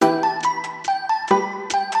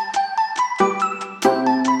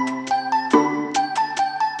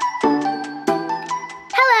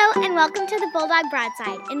welcome to the Bulldog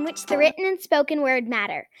Broadside, in which the written and spoken word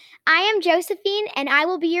matter. I am Josephine, and I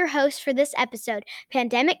will be your host for this episode,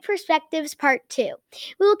 Pandemic Perspectives Part 2.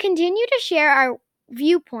 We will continue to share our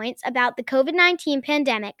viewpoints about the COVID-19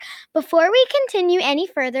 pandemic. Before we continue any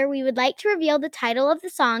further, we would like to reveal the title of the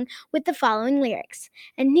song with the following lyrics.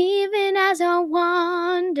 And even as I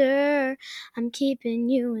wander, I'm keeping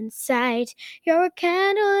you in sight. You're a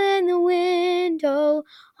candle in the window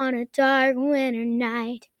on a dark winter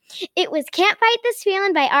night. It was Can't Fight This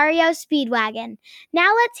Feeling by REO Speedwagon.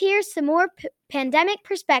 Now let's hear some more pandemic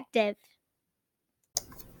perspective.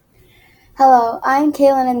 Hello, I'm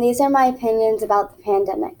Kaylin, and these are my opinions about the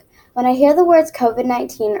pandemic. When I hear the words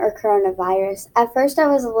COVID-19 or coronavirus, at first I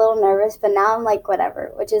was a little nervous, but now I'm like,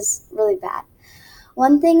 whatever, which is really bad.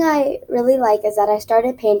 One thing I really like is that I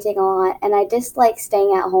started painting a lot, and I dislike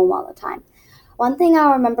staying at home all the time. One thing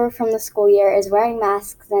I'll remember from the school year is wearing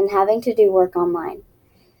masks and having to do work online.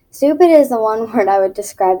 Stupid is the one word I would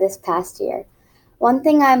describe this past year. One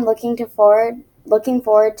thing I'm looking forward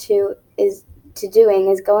to doing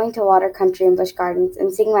is going to water country and busch gardens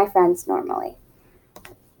and seeing my friends normally.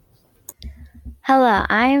 Hello,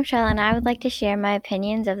 I am Charlotte, and I would like to share my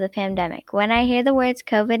opinions of the pandemic. When I hear the words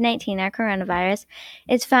COVID-19 or coronavirus,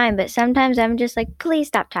 it's fine, but sometimes I'm just like, please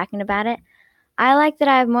stop talking about it. I like that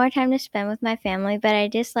I have more time to spend with my family, but I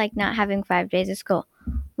dislike not having 5 days of school.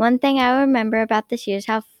 One thing I remember about this year is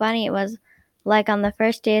how funny it was. Like on the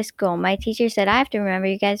first day of school, my teacher said, I have to remember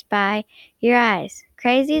you guys by your eyes.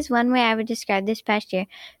 Crazy is one way I would describe this past year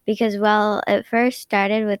because, well, it first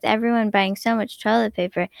started with everyone buying so much toilet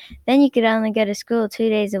paper, then you could only go to school 2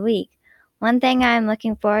 days a week. One thing I'm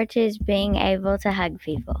looking forward to is being able to hug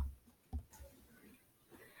people.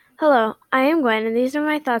 Hello, I am Gwen, and these are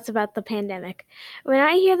my thoughts about the pandemic. When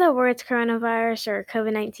I hear the words coronavirus or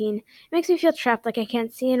COVID-19, it makes me feel trapped, like I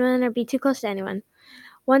can't see anyone or be too close to anyone.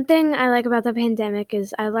 One thing I like about the pandemic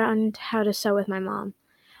is I learned how to sew with my mom.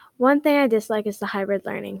 One thing I dislike is the hybrid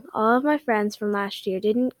learning. All of my friends from last year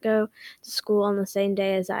didn't go to school on the same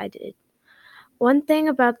day as I did. One thing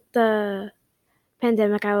about the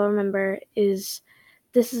pandemic I will remember is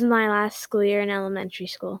this is my last school year in elementary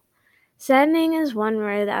school. Saddening is one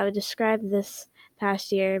word that I would describe this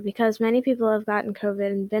past year because many people have gotten COVID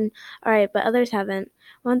and been alright, but others haven't.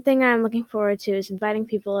 One thing I'm looking forward to is inviting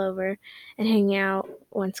people over and hanging out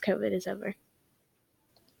once COVID is over.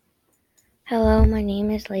 Hello, my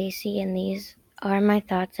name is Lacey, and these are my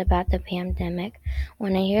thoughts about the pandemic.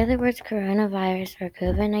 When I hear the words coronavirus or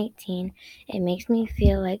COVID-19, it makes me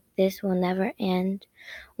feel like this will never end.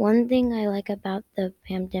 One thing I like about the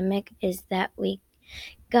pandemic is that we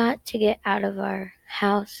got to get out of our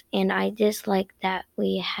house, and I dislike that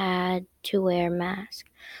we had to wear masks.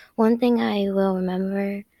 One thing I will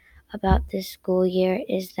remember about this school year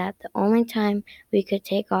is that the only time we could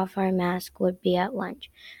take off our mask would be at lunch.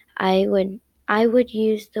 I would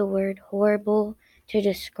use the word horrible to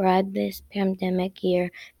describe this pandemic year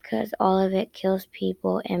because all of it kills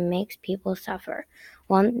people and makes people suffer.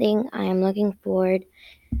 One thing I am looking forward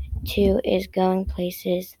to is going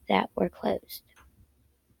places that were closed.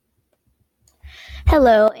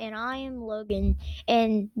 Hello, and I am Logan,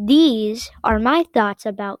 and these are my thoughts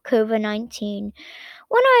about COVID-19.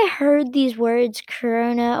 When I heard these words,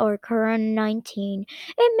 corona or corona-19,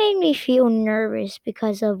 it made me feel nervous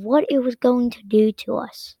because of what it was going to do to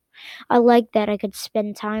us. I liked that I could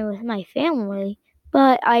spend time with my family,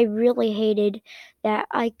 but I really hated that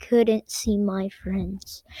I couldn't see my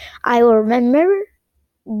friends. I will remember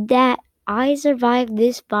that I survived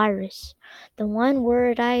this virus. The one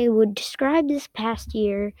word I would describe this past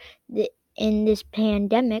year in this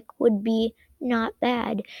pandemic would be not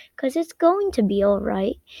bad, because it's going to be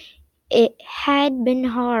alright. It had been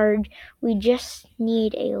hard. We just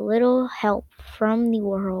need a little help from the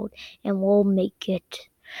world, and we'll make it.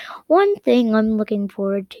 One thing I'm looking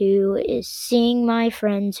forward to is seeing my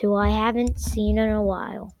friends who I haven't seen in a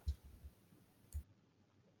while.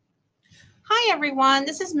 Hi everyone,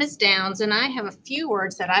 this is Ms. Downs, and I have a few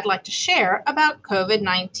words that I'd like to share about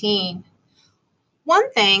COVID-19.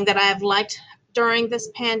 One thing that I've liked during this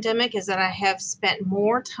pandemic is that I have spent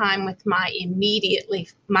more time with my immediate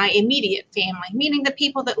family, meaning the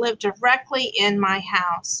people that live directly in my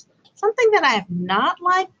house. Something that I have not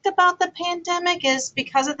liked about the pandemic is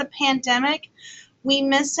because of the pandemic, we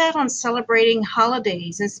missed out on celebrating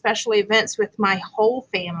holidays and special events with my whole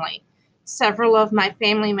family. Several of my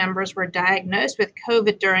family members were diagnosed with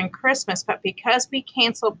COVID during Christmas, but because we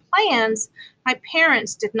canceled plans, my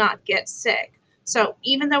parents did not get sick. So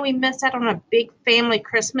even though we missed out on a big family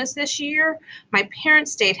Christmas this year, my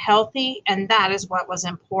parents stayed healthy, and that is what was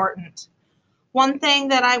important. One thing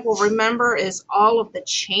that I will remember is all of the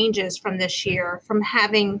changes from this year, from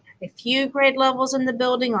having a few grade levels in the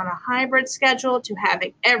building on a hybrid schedule to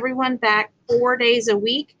having everyone back 4 days a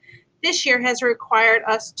week. This year has required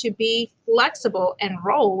us to be flexible and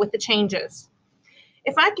roll with the changes.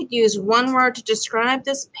 If I could use one word to describe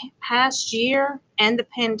this past year and the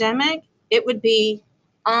pandemic, it would be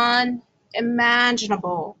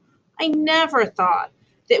unimaginable. I never thought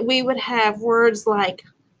that we would have words like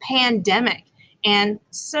pandemic and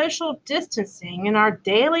social distancing in our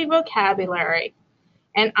daily vocabulary.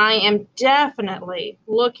 And I am definitely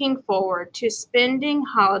looking forward to spending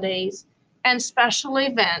holidays and special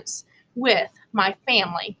events with my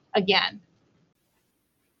family again.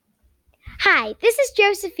 Hi, this is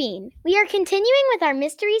Josephine. We are continuing with our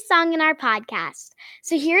mystery song in our podcast.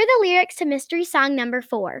 So here are the lyrics to mystery song number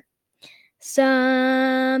 4.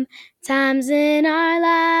 Sometimes in our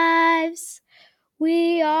lives,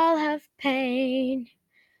 we all have pain.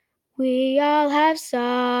 We all have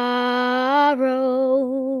sorrow.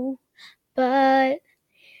 But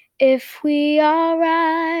if we all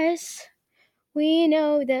rise, we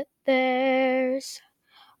know that there's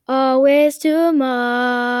always tomorrow.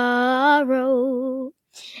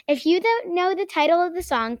 If you don't know the title of the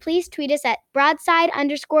song, please tweet us at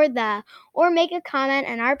broadside_the or make a comment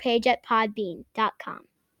on our page at podbean.com.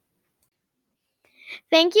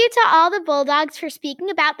 Thank you to all the Bulldogs for speaking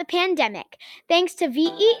about the pandemic. Thanks to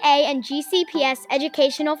VEA and GCPS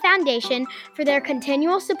Educational Foundation for their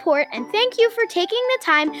continual support, and thank you for taking the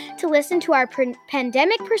time to listen to our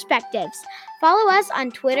pandemic perspectives. Follow us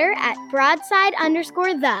on Twitter at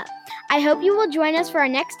broadside_the. I hope you will join us for our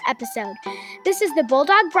next episode. This is the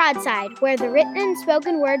Bulldog Broadside, where the written and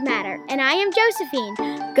spoken word matter, and I am Josephine.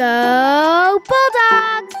 Go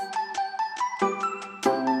Bulldogs!